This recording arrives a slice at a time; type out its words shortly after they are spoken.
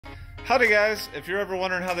Howdy guys, if you're ever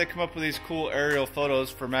wondering how they come up with these cool aerial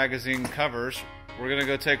photos for magazine covers, we're going to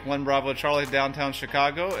go take 1 Bravo Charlie downtown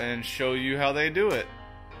Chicago and show you how they do it.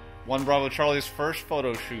 1 Bravo Charlie's first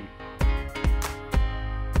photo shoot.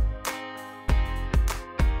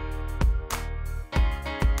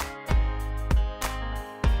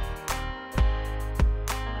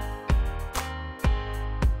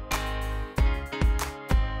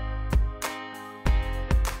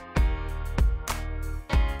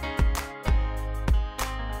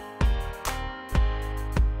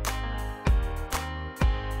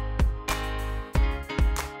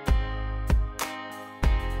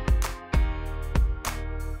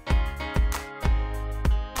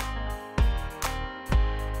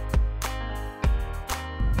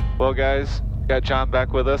 Well guys, got John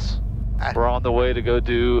back with us. We're on the way to go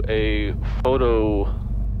do a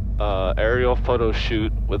aerial photo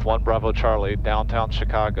shoot with 1 Bravo Charlie downtown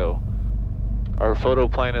Chicago. Our photo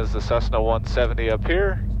plane is the Cessna 170 up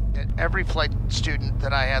here. Every flight student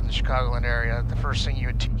that I had in the Chicagoland area, the first thing you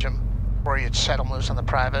would teach them before you'd set them loose on the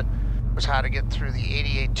private was how to get through the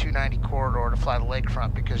 88-290 corridor to fly the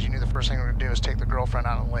lakefront, because you knew the first thing we were going to do is take the girlfriend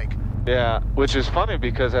out on the lake. Yeah, which is funny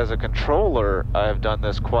because as a controller, I've done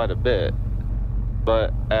this quite a bit.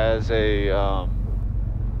 But as a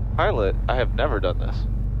pilot, I have never done this.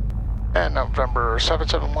 And November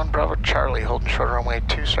 771 Bravo Charlie, holding short runway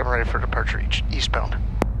 27, ready for departure eastbound.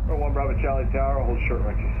 1 Bravo Charlie Tower, hold short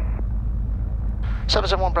runway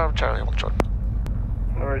 771 Bravo Charlie, hold short.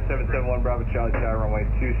 Alright, 771 Bravo Charlie Tower, runway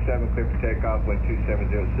 27, clear for takeoff, wind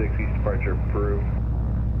 2706, east departure approved.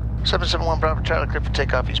 771 Bravo Charlie, clear for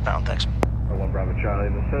takeoff eastbound, thanks. 1 Bravo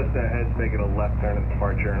Charlie, the Cessna head's making a left turn at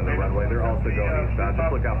departure into the runway. They're also going eastbound,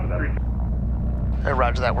 just look out for them. Hey,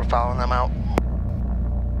 roger that, we're following them out.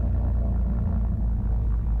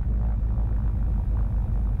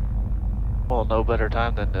 Well, no better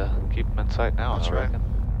time than to keep him in sight now, That's I reckon.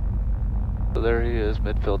 Right. So there he is,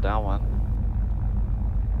 midfield downwind.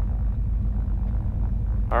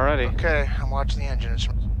 Alrighty. Okay, I'm watching the engine.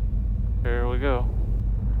 Here we go.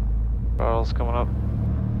 Throttle's coming up.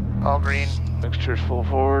 All green. Mixture's full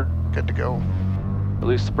forward. Good to go.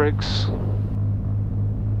 Release the brakes.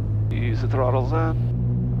 Ease the throttles in.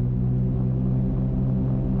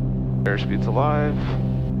 Airspeed's alive.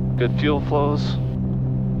 Good fuel flows.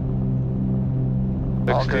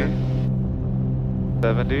 60. All good.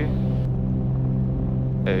 70.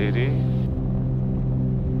 80.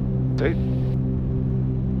 8.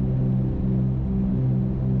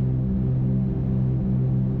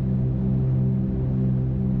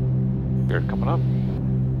 Here, coming up.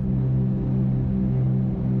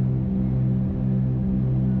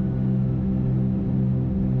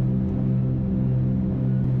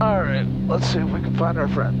 All right, let's see if we can find our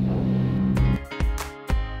friend.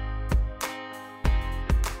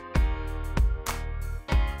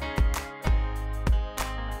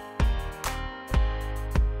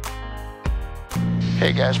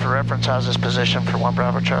 Hey guys, for reference, how's this position for 1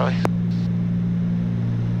 Bravo Charlie?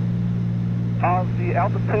 The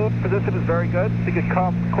altitude position is very good. You can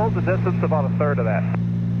close the distance about a third of that.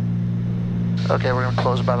 Okay, we're going to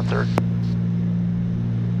close about a third.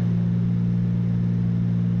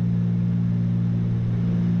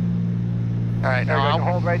 All right, now I'll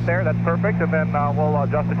hold right there. That's perfect, and then we'll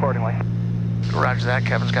adjust accordingly. Roger that.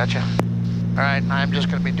 Kevin's got you. All right, I'm just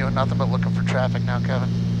going to be doing nothing but looking for traffic now, Kevin.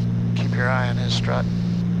 Keep your eye on his strut.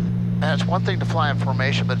 And it's one thing to fly in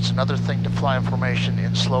formation, but it's another thing to fly in formation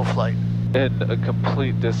in slow flight. In a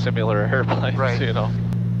complete dissimilar airplane, right? You know.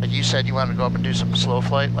 Like you said, you wanted to go up and do some slow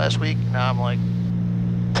flight last week. Now I'm like,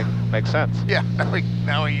 makes sense. Yeah,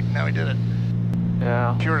 now we did it.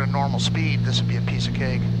 Yeah. If you were at a normal speed, this would be a piece of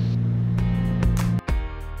cake.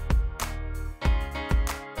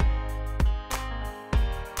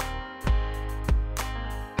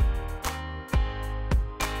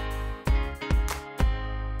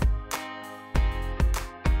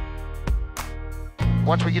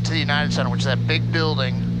 Once we get to the United Center, which is that big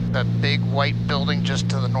building, that big white building just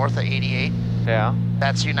to the north of 88. Yeah.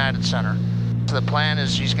 That's United Center. So the plan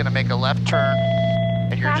is he's going to make a left turn,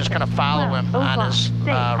 and you're just going to follow him on his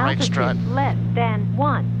right strut. Less than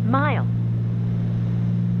 1 mile.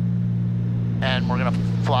 And we're going to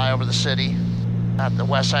fly over the city, at the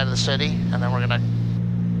west side of the city, and then we're going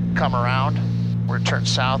to come around. We're going to turn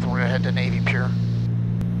south, and we're going to head to Navy Pier.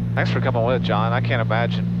 Thanks for coming with, John. I can't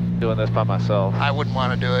imagine doing this by myself. I wouldn't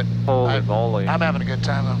want to do it. Holy moly. I'm having a good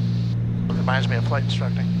time, though. It reminds me of flight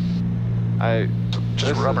instructing.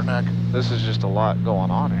 Just rubberneck. This is just a lot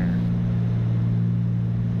going on here.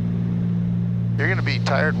 You're going to be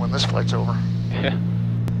tired when this flight's over. Yeah.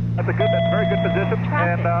 That's a very good position,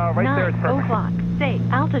 Traffic, and right there is perfect. 9 o'clock, Say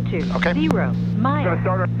altitude. Okay. 0 We're going to miles.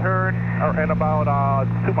 start our turn in about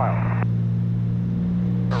 2 miles.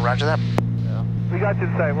 Roger that. We got you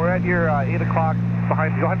inside. We're at your 8 o'clock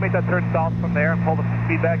behind you. Go ahead and make that turn south from there and pull the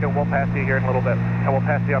speed back, and we'll pass you here in a little bit. And we'll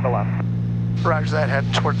pass you on the left. Roger that.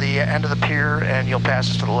 Head toward the end of the pier, and you'll pass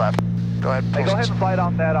us to the left. Go ahead. Hey, go ahead and slide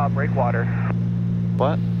on that breakwater.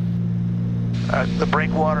 What? The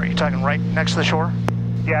breakwater, you talking right next to the shore?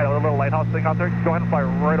 Yeah, the little lighthouse thing out there. Go ahead and fly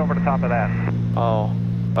right over the top of that. Oh,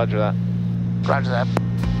 roger that. Roger that.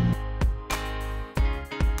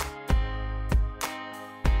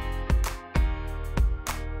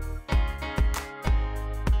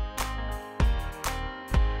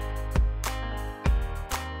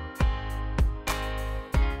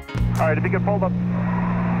 All right, if you can pull the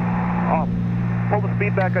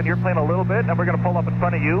speed back on your plane a little bit, and we're going to pull up in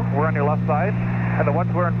front of you. We're on your left side. And then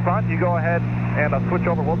once we're in front, you go ahead and switch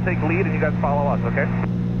over. We'll take lead, and you guys follow us, okay?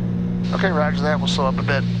 Okay, roger that. We'll slow up a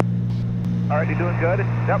bit. All right, you doing good?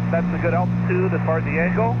 Yep, that's a good altitude as far as the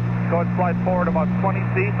angle. Go ahead and slide forward about 20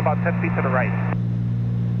 feet, about 10 feet to the right.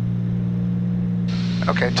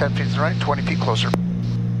 Okay, 10 feet to the right, 20 feet closer.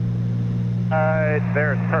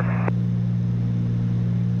 There, it's perfect.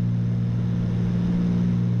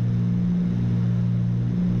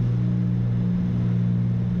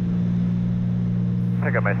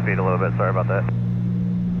 Pick up my speed a little bit, sorry about that.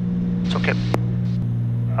 It's okay.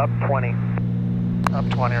 Up 20. Up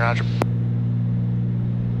 20, roger.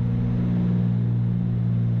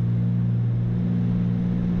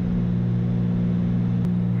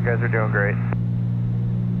 You guys are doing great.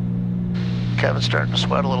 Kevin's starting to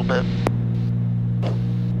sweat a little bit.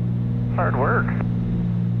 Hard work.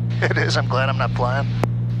 It is. I'm glad I'm not flying.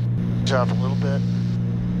 Ease off a little bit.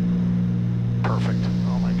 Perfect.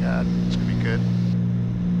 Oh my God. It's going to be good.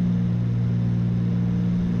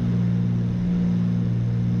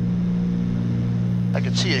 I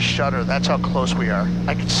can see a shutter. That's how close we are.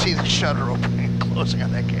 I can see the shutter opening and closing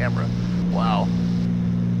on that camera. Wow.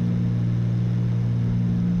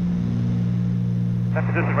 That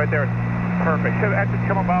position right there is perfect. Should actually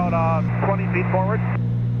come about 20 feet forward.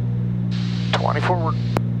 20 forward.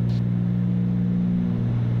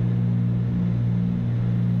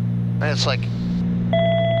 And it's like,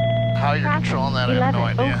 how you're controlling that, I have no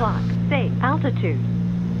 11 idea. o'clock. Say altitude.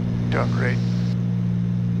 Doing great.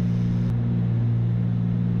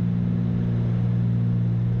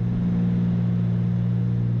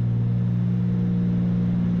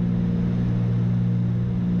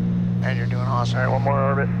 And you're doing awesome. All right, one more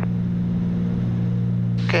orbit.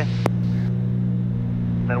 Okay.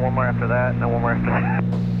 Then one more after that, and then one more after that.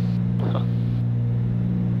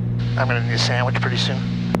 I'm gonna need a sandwich pretty soon.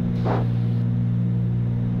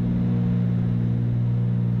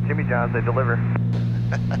 Jimmy John's, they deliver.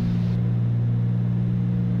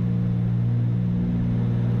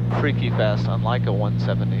 Freaky fast, unlike a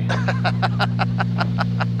 170.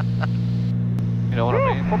 You know what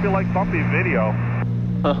I mean? Hope you like bumpy video.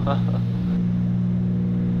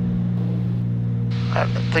 I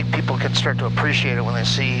think people can start to appreciate it when they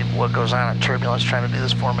see what goes on in turbulence trying to do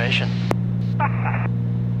this formation. You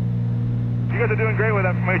guys are doing great with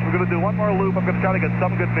that formation. We're going to do one more loop. I'm going to try to get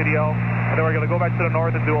some good video. And then we're going to go back to the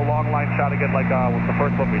north and do a long line shot again like the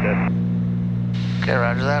first one we did. Okay,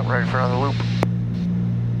 roger that. Ready for another loop.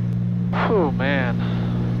 Oh man.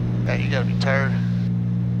 Yeah, you gotta be tired.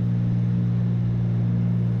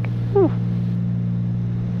 Whew.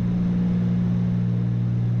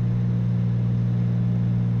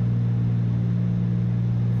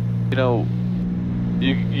 You know,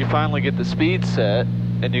 you finally get the speed set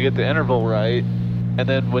and you get the interval right, and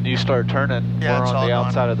then when you start turning, Yeah, we're it's on all the gone.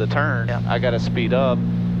 outside of the turn. Yeah. I gotta speed up,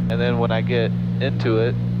 and then when I get into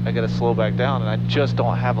it, I gotta slow back down, and I just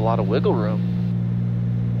don't have a lot of wiggle room.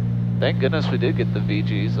 Thank goodness we did get the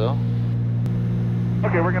VGs though.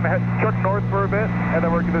 Okay, we're going to head truck north for a bit, and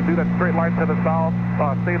then we're going to do that straight line to the south.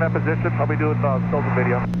 Stay in that position. I'll be doing stills and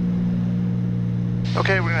video.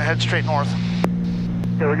 Okay, we're gonna head straight north.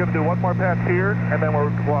 Okay, we're going to do one more pass here, and then we're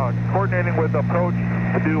coordinating with approach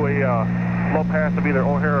to do a low pass of either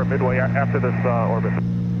O'Hare or Midway after this orbit.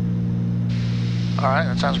 All right,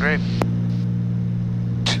 that sounds great.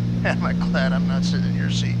 Am I glad I'm not sitting in your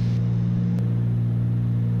seat?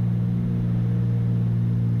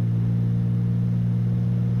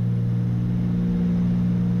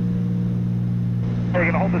 We're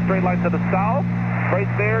going to hold the straight line to the south. Right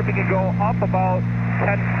there, if you can go up about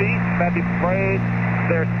 10 feet, that'd be right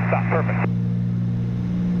there. Stop. Perfect.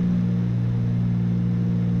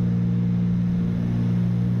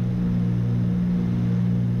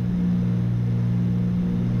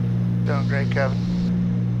 Doing great, Kevin.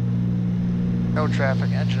 No traffic,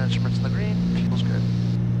 engine instruments in the green. Feels good.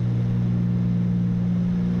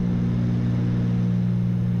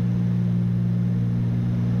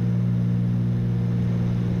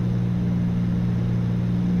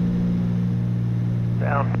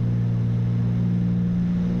 Down.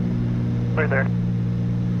 Right there.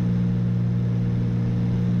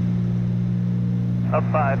 Up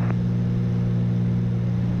 5.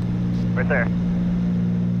 Right there.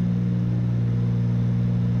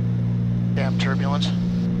 Damn turbulence.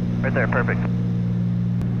 Right there, perfect.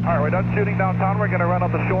 All right, we're done shooting downtown. We're going to run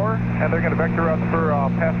up the shore, and they're going to vector us for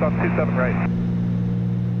pass on 27 right.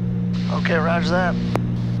 Okay, roger that.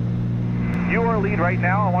 You are lead right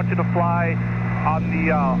now. I want you to fly on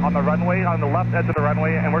the runway, on the left edge of the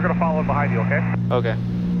runway, and we're going to follow behind you, okay? Okay.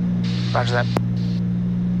 Roger that.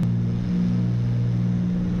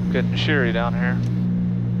 Getting sheery down here.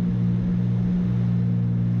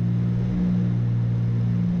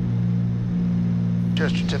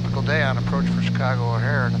 Just your typical day on approach for Chicago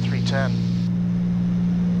O'Hare in a 310.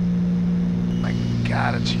 My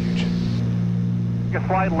God, it's huge. You can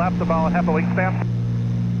slide left about half a wingspan.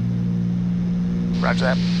 Roger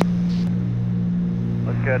that.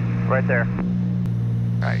 Looks good. Right there.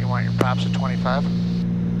 All right, you want your props at 25?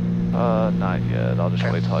 Not yet. I'll just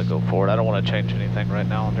wait till I go forward. I don't want to change anything right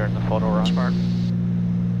now during the photo run. Smart.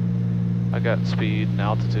 I got speed and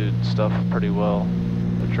altitude and stuff pretty well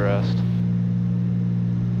addressed.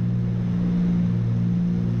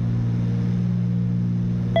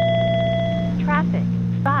 Traffic,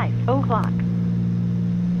 5 o'clock.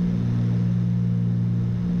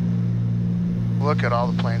 Look at all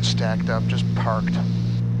the planes stacked up, just parked.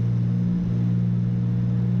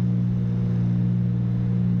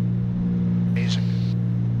 Amazing.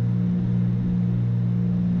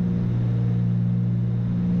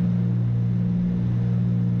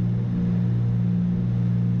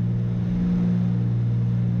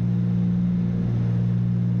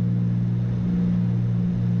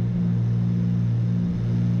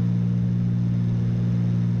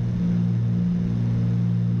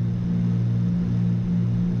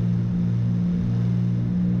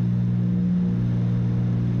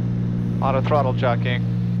 Auto throttle jockeying.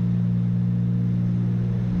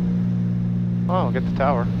 Oh, get the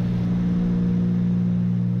tower.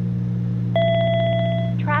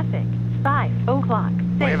 Traffic, 5 o'clock.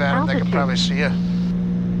 Wave at them, they can probably see you.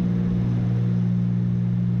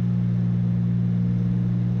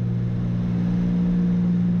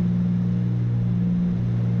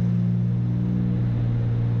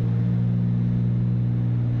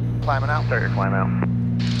 Climbing out. Start your climb out.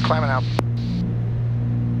 Climbing out.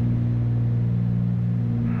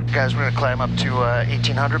 Guys, we're gonna climb up to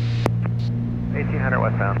 1800. 1800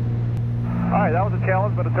 westbound. All right, that was a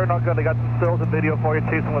challenge, but it turned out good. They got some stills and video for you,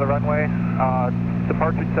 chasing with the runway.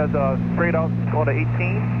 Departure says straight out going to 18,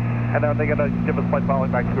 and then they're gonna give us flight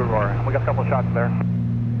following back to Aurora. We got a couple of shots there.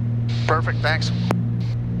 Perfect, thanks.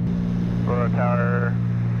 Aurora Tower,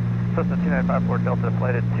 Cessna 2954 Delta,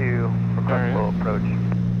 flight at 2, request low approach.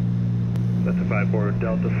 Cessna 54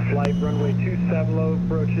 Delta, flight runway 27, low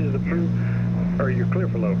approach is approved. Or you're clear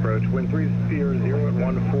for low approach. Wind 3-0 at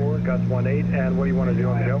 1-4, gusts 1-8, and what do you want to do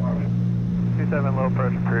on the go? 27 low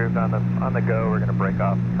approach approved. On the go, we're going to break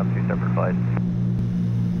off, have 2 separate flights.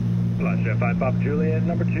 Launch Jet 5 Papa Juliet,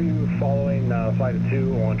 number 2, following flight at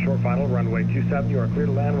 2 on short final, runway 27. You are clear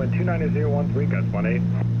to land, wind 290-13, gusts 1-8.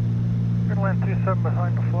 We're going to land 27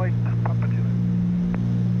 behind the flight, Papa Juliet.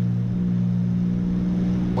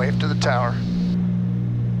 Wave to the tower.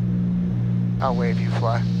 I'll wave, you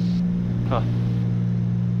fly. Huh.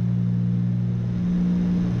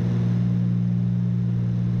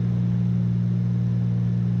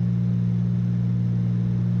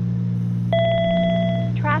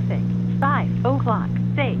 Traffic, 5 o'clock.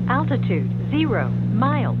 Say altitude, 0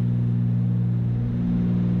 miles.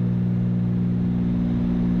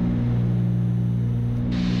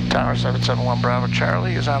 Tower 771 Bravo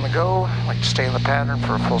Charlie is on the go. I'd like to stay in the pattern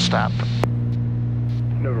for a full stop.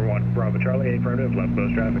 Number 1 Bravo Charlie, affirmative, left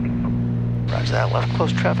close traffic. Roger that, left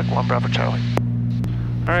close traffic, 1 Bravo Charlie.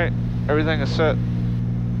 Alright, everything is set.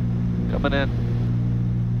 Coming in.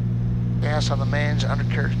 Gas on the mains,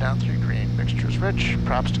 undercarriage down 3 green. Mixture's rich,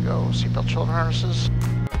 props to go. Seatbelt shoulder harnesses.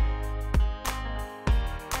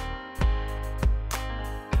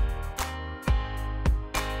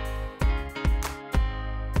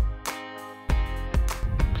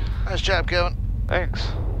 Nice job, Kevin. Thanks.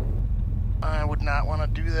 I would not want to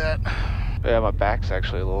do that. Yeah, my back's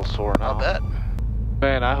actually a little sore now. I'll bet.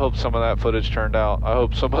 Man, I hope some of that footage turned out. I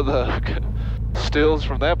hope some of the stills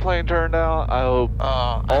from that plane turned out. I hope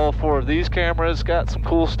all 4 of these cameras got some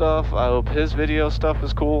cool stuff. I hope his video stuff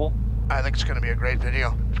is cool. I think it's going to be a great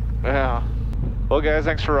video. Yeah. Well, guys,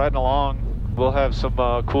 thanks for riding along. We'll have some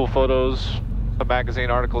cool photos, some magazine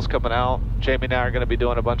articles coming out. Jamie and I are going to be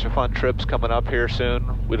doing a bunch of fun trips coming up here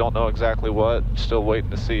soon. We don't know exactly what. Still waiting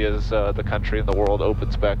to see as the country and the world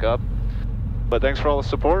opens back up. But thanks for all the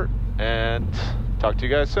support, and talk to you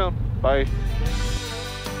guys soon. Bye.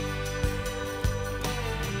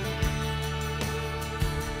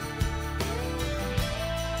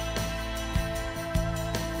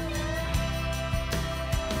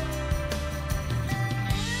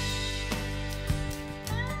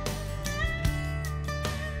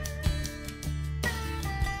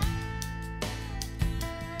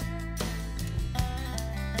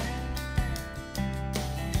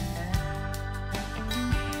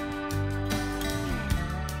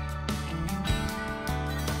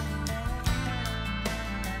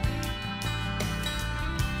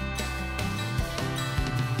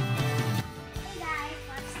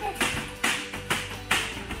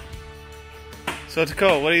 So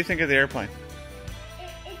Dakota, what do you think of the airplane?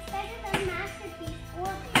 It's better than a masterpiece or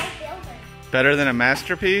a builder. Better than a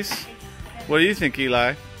masterpiece? What do you think,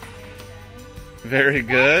 Eli? Very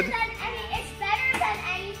good. It's better than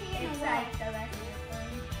anything in the world.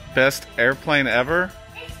 Best airplane ever?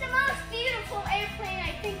 It's the most beautiful airplane,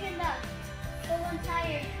 I think, in the whole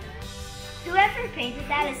entire... Whoever painted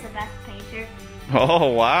that is the best painter. Oh,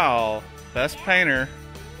 wow. Best painter.